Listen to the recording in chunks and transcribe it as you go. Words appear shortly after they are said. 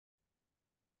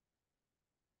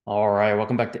All right,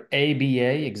 welcome back to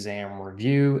ABA exam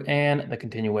review and the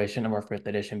continuation of our 5th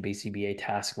edition BCBA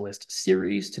task list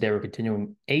series. Today we're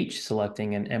continuing H,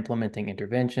 selecting and implementing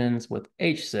interventions, with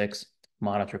H6,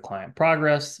 monitor client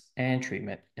progress and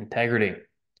treatment integrity.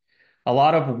 A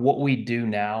lot of what we do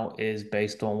now is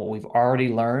based on what we've already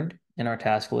learned in our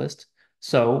task list.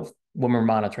 So when we're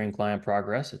monitoring client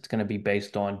progress, it's going to be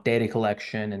based on data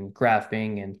collection and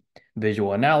graphing and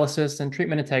visual analysis, and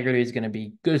treatment integrity is going to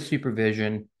be good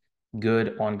supervision,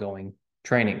 good ongoing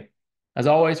training. As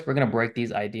always, we're going to break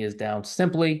these ideas down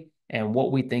simply and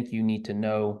what we think you need to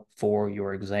know for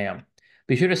your exam.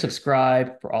 Be sure to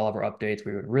subscribe for all of our updates.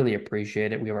 We would really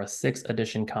appreciate it. We have our 6th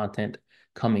edition content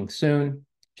coming soon.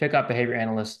 Check out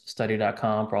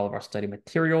behavioranalyststudy.com for all of our study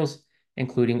materials,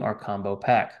 including our combo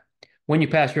pack. When you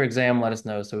pass your exam, let us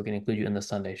know so we can include you in the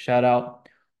Sunday shout out.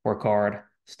 Work hard,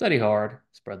 study hard,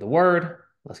 spread the word.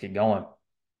 Let's get going.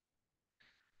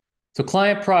 So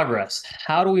client progress.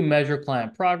 How do we measure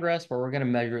client progress? Well, we're going to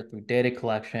measure it through data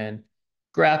collection,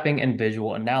 graphing, and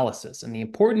visual analysis. And the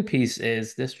important piece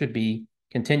is this should be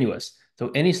continuous.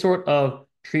 So any sort of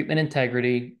treatment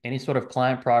integrity, any sort of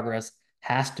client progress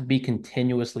has to be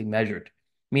continuously measured,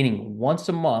 meaning once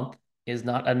a month is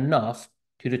not enough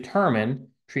to determine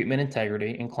treatment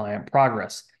integrity and client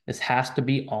progress. This has to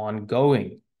be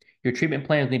ongoing. Your treatment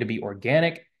plans need to be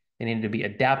organic. They need to be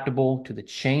adaptable to the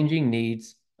changing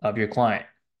needs of your client.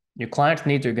 Your client's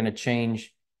needs are going to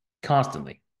change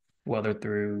constantly, whether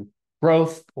through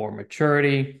growth or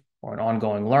maturity or an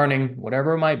ongoing learning,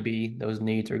 whatever it might be, those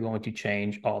needs are going to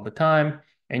change all the time,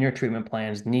 and your treatment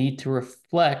plans need to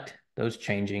reflect those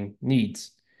changing needs.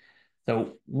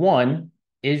 So, one,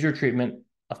 is your treatment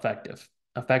effective?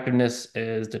 Effectiveness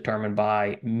is determined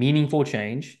by meaningful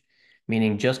change,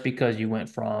 meaning just because you went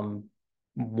from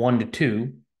 1 to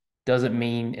 2 doesn't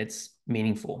mean it's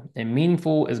meaningful. And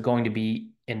meaningful is going to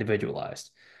be individualized.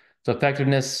 So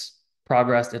effectiveness,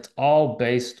 progress, it's all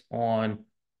based on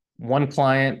one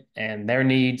client and their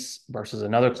needs versus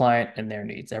another client and their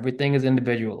needs. Everything is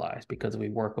individualized because we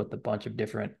work with a bunch of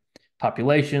different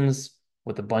populations,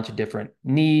 with a bunch of different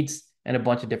needs and a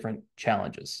bunch of different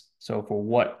challenges. So for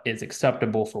what is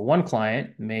acceptable for one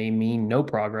client may mean no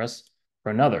progress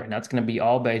for another. And that's going to be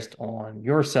all based on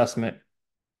your assessment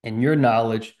and your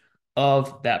knowledge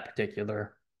of that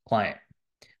particular client.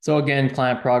 So again,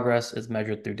 client progress is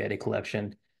measured through data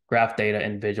collection, graph data,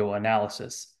 and visual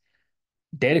analysis.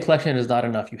 Data collection is not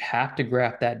enough. You have to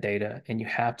graph that data and you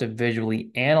have to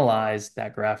visually analyze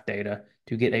that graph data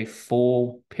to get a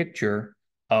full picture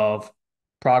of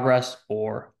progress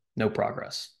or no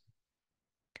progress.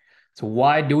 So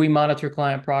why do we monitor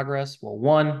client progress? Well,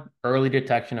 one, early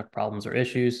detection of problems or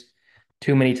issues.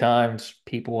 Too many times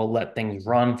people will let things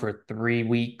run for 3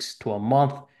 weeks to a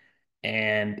month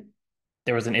and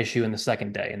there was an issue in the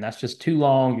second day, and that's just too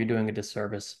long. You're doing a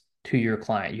disservice to your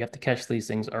client. You have to catch these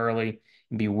things early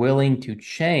and be willing to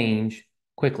change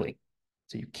quickly.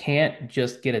 So you can't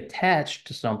just get attached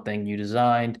to something you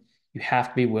designed. You have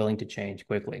to be willing to change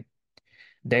quickly.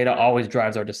 Data always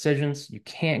drives our decisions. You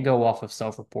can't go off of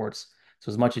self-reports.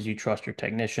 So as much as you trust your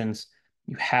technicians,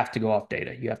 you have to go off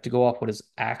data. You have to go off what is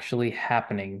actually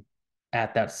happening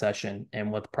at that session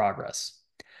and with progress.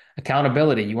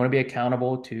 Accountability. You want to be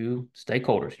accountable to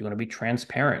stakeholders. You want to be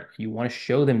transparent. You want to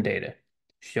show them data,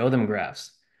 show them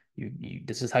graphs.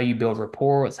 This is how you build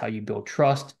rapport. It's how you build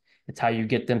trust. It's how you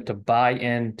get them to buy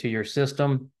into your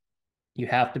system. You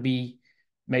have to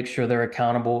make sure they're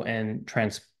accountable and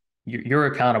you're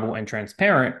accountable and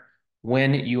transparent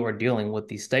when you are dealing with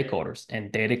these stakeholders.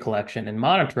 And data collection and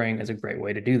monitoring is a great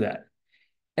way to do that.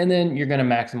 And then you're going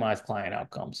to maximize client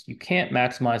outcomes. You can't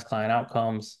maximize client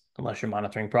outcomes unless you're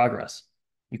monitoring progress.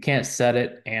 You can't set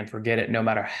it and forget it no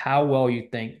matter how well you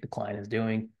think the client is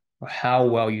doing or how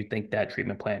well you think that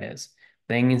treatment plan is.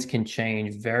 Things can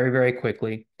change very, very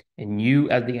quickly. And you,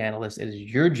 as the analyst, it is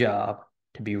your job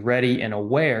to be ready and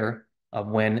aware of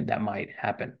when that might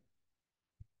happen.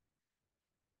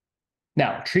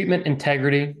 Now, treatment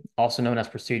integrity, also known as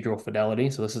procedural fidelity.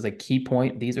 So this is a key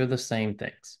point. These are the same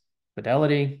things.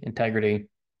 Fidelity, integrity,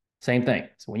 same thing.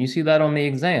 So when you see that on the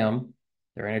exam,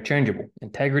 they're interchangeable.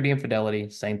 Integrity and fidelity,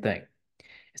 same thing.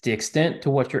 It's the extent to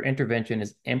which your intervention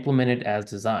is implemented as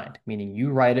designed, meaning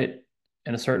you write it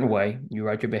in a certain way, you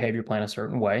write your behavior plan a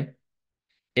certain way.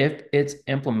 If it's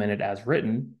implemented as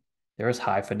written, there is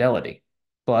high fidelity.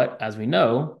 But as we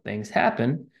know, things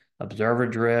happen, observer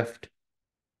drift,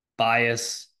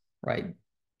 bias, right?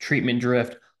 Treatment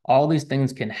drift, all these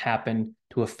things can happen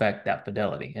to affect that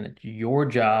fidelity. And it's your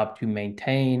job to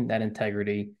maintain that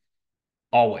integrity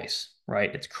always,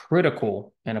 right? It's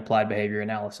critical in applied behavior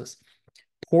analysis.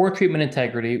 Poor treatment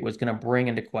integrity was going to bring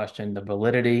into question the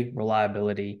validity,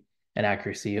 reliability, and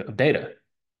accuracy of data.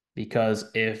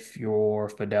 Because if your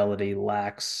fidelity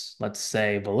lacks, let's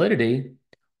say, validity,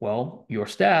 well, your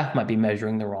staff might be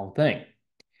measuring the wrong thing.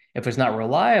 If it's not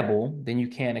reliable, then you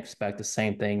can't expect the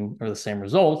same thing or the same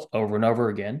results over and over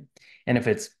again. And if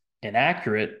it's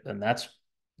inaccurate, then that's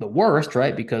the worst,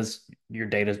 right? Because your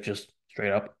data is just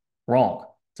straight up wrong.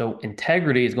 So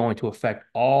integrity is going to affect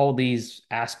all these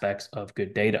aspects of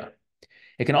good data.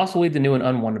 It can also lead to new and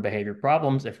unwanted behavior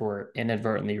problems if we're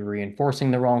inadvertently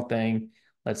reinforcing the wrong thing.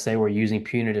 Let's say we're using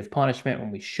punitive punishment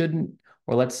when we shouldn't,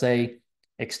 or let's say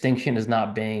extinction is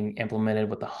not being implemented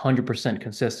with 100%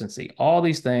 consistency. All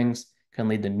these things can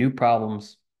lead to new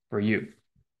problems for you.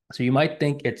 So you might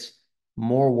think it's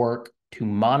more work to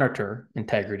monitor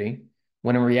integrity,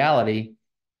 when in reality,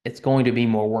 it's going to be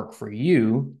more work for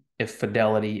you if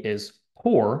fidelity is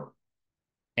poor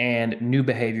and new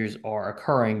behaviors are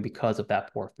occurring because of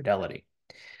that poor fidelity.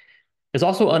 It's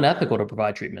also unethical to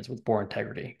provide treatments with poor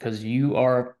integrity because you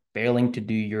are failing to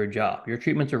do your job. Your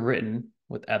treatments are written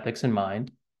with ethics in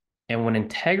mind. And when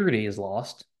integrity is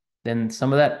lost, then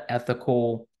some of that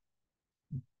ethical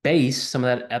base, some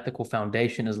of that ethical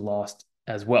foundation is lost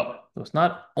as well. So it's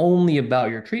not only about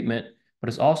your treatment, but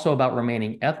it's also about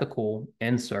remaining ethical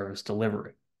in service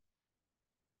delivery.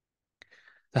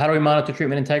 So how do we monitor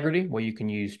treatment integrity? Well, you can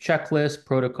use checklists,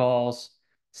 protocols,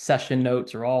 session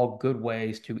notes are all good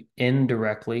ways to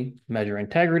indirectly measure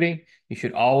integrity. You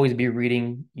should always be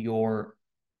reading your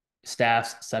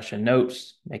staff's session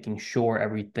notes, making sure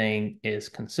everything is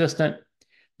consistent,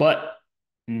 but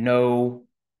no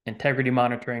integrity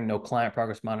monitoring, no client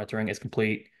progress monitoring is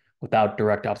complete without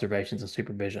direct observations and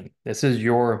supervision. This is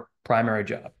your primary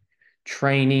job.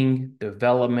 Training,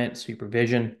 development,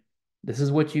 supervision. This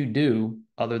is what you do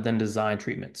other than design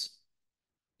treatments.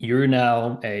 You're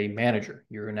now a manager.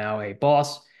 You're now a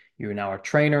boss. You're now a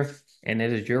trainer. And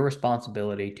it is your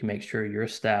responsibility to make sure your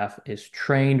staff is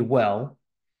trained well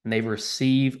and they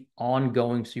receive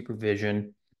ongoing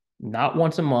supervision, not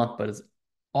once a month, but as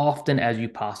often as you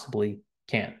possibly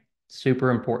can.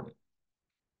 Super important.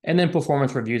 And then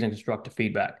performance reviews and constructive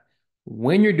feedback.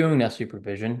 When you're doing that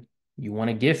supervision, you want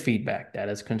to give feedback that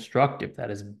is constructive,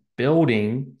 that is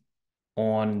building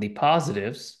on the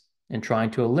positives and trying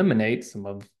to eliminate some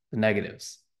of the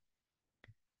negatives.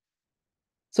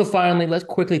 So finally, let's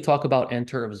quickly talk about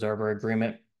inter-observer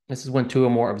agreement. This is when two or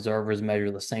more observers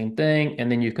measure the same thing, and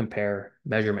then you compare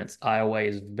measurements. IOA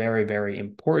is very, very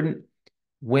important.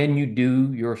 When you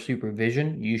do your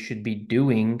supervision, you should be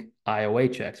doing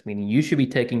IOA checks, meaning you should be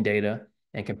taking data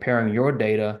and comparing your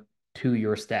data to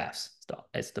your staff's stuff.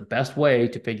 It's the best way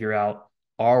to figure out,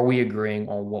 are we agreeing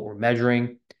on what we're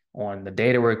measuring, on the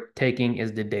data we're taking?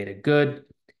 Is the data good?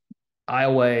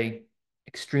 IOA,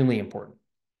 extremely important.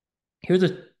 Here's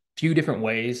a few different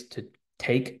ways to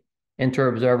take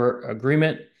inter-observer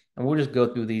agreement, and we'll just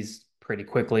go through these pretty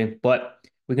quickly, but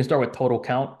we can start with total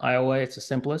count IOA. It's the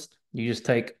simplest. You just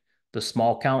take the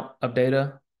small count of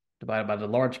data divided by the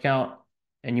large count,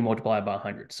 and you multiply it by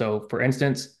 100. So for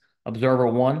instance, observer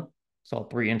 1 saw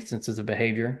 3 instances of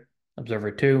behavior.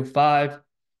 Observer 2, 5.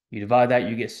 You divide that,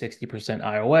 you get 60%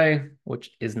 IOA,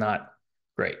 which is not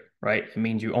great, right? It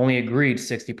means you only agreed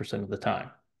 60% of the time.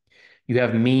 You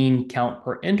have mean count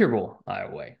per interval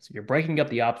IOA. So you're breaking up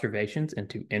the observations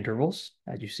into intervals,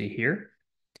 as you see here.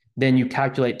 Then you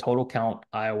calculate total count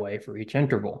IOA for each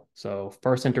interval. So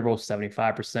first interval is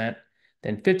 75%,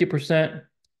 then 50%,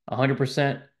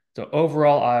 100%. So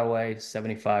overall IOA,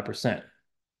 75%.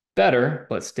 Better,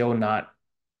 but still not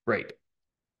great.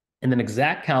 And then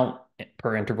exact count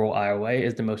per interval IOA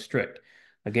is the most strict.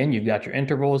 Again, you've got your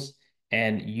intervals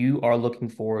and you are looking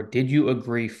for, did you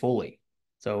agree fully?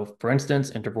 So for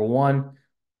instance, interval 1,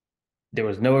 there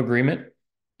was no agreement.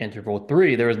 Interval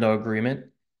 3, there was no agreement.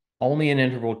 Only in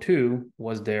interval 2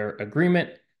 was there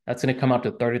agreement. That's going to come up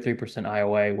to 33%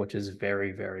 IOA, which is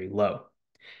very, very low.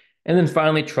 And then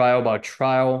finally, trial by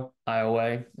trial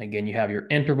IOA. Again, you have your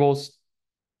intervals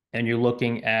and you're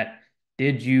looking at,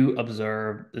 did you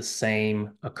observe the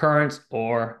same occurrence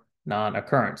or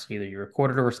non-occurrence? Either you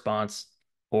recorded a response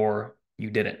or you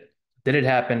didn't. Did it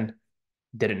happen?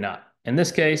 Did it not? In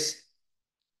this case,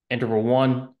 interval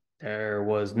 1, there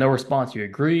was no response, you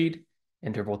agreed.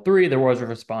 Interval 3, there was a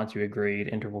response, you agreed.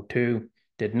 Interval 2,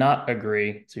 did not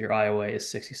agree, so your IOA is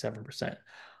 67%.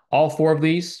 All 4 of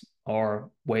these are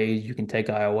ways you can take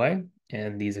IOA.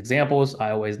 In these examples,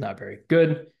 IOA is not very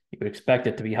good. You would expect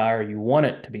it to be higher. You want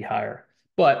it to be higher.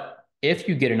 But if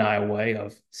you get an IOA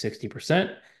of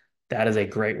 60%, that is a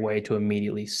great way to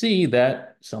immediately see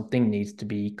that something needs to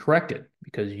be corrected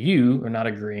because you are not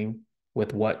agreeing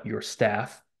with what your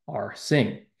staff are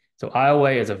seeing. So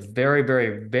IOA is a very,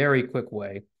 very, very quick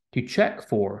way to check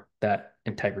for that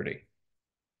integrity.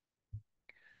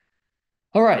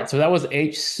 All right, so that was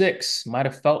H6. Might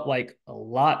have felt like a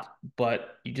lot,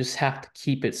 but you just have to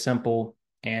keep it simple.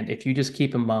 And if you just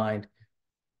keep in mind,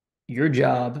 your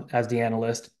job as the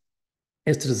analyst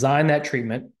is to design that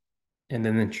treatment and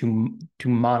then to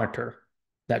monitor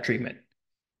that treatment.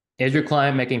 Is your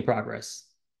client making progress?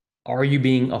 Are you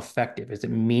being effective? Is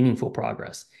it meaningful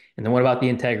progress? And then what about the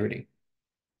integrity?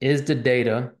 Are the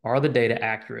data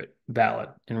accurate, valid,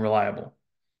 and reliable?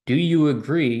 Do you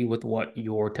agree with what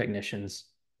your technicians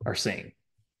are seeing?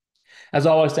 As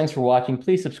always, thanks for watching.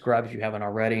 Please subscribe if you haven't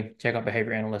already. Check out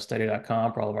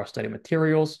behavioranalyststudy.com for all of our study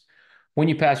materials. When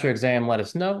you pass your exam, let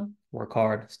us know. Work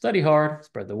hard, study hard,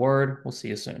 spread the word. We'll see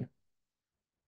you soon.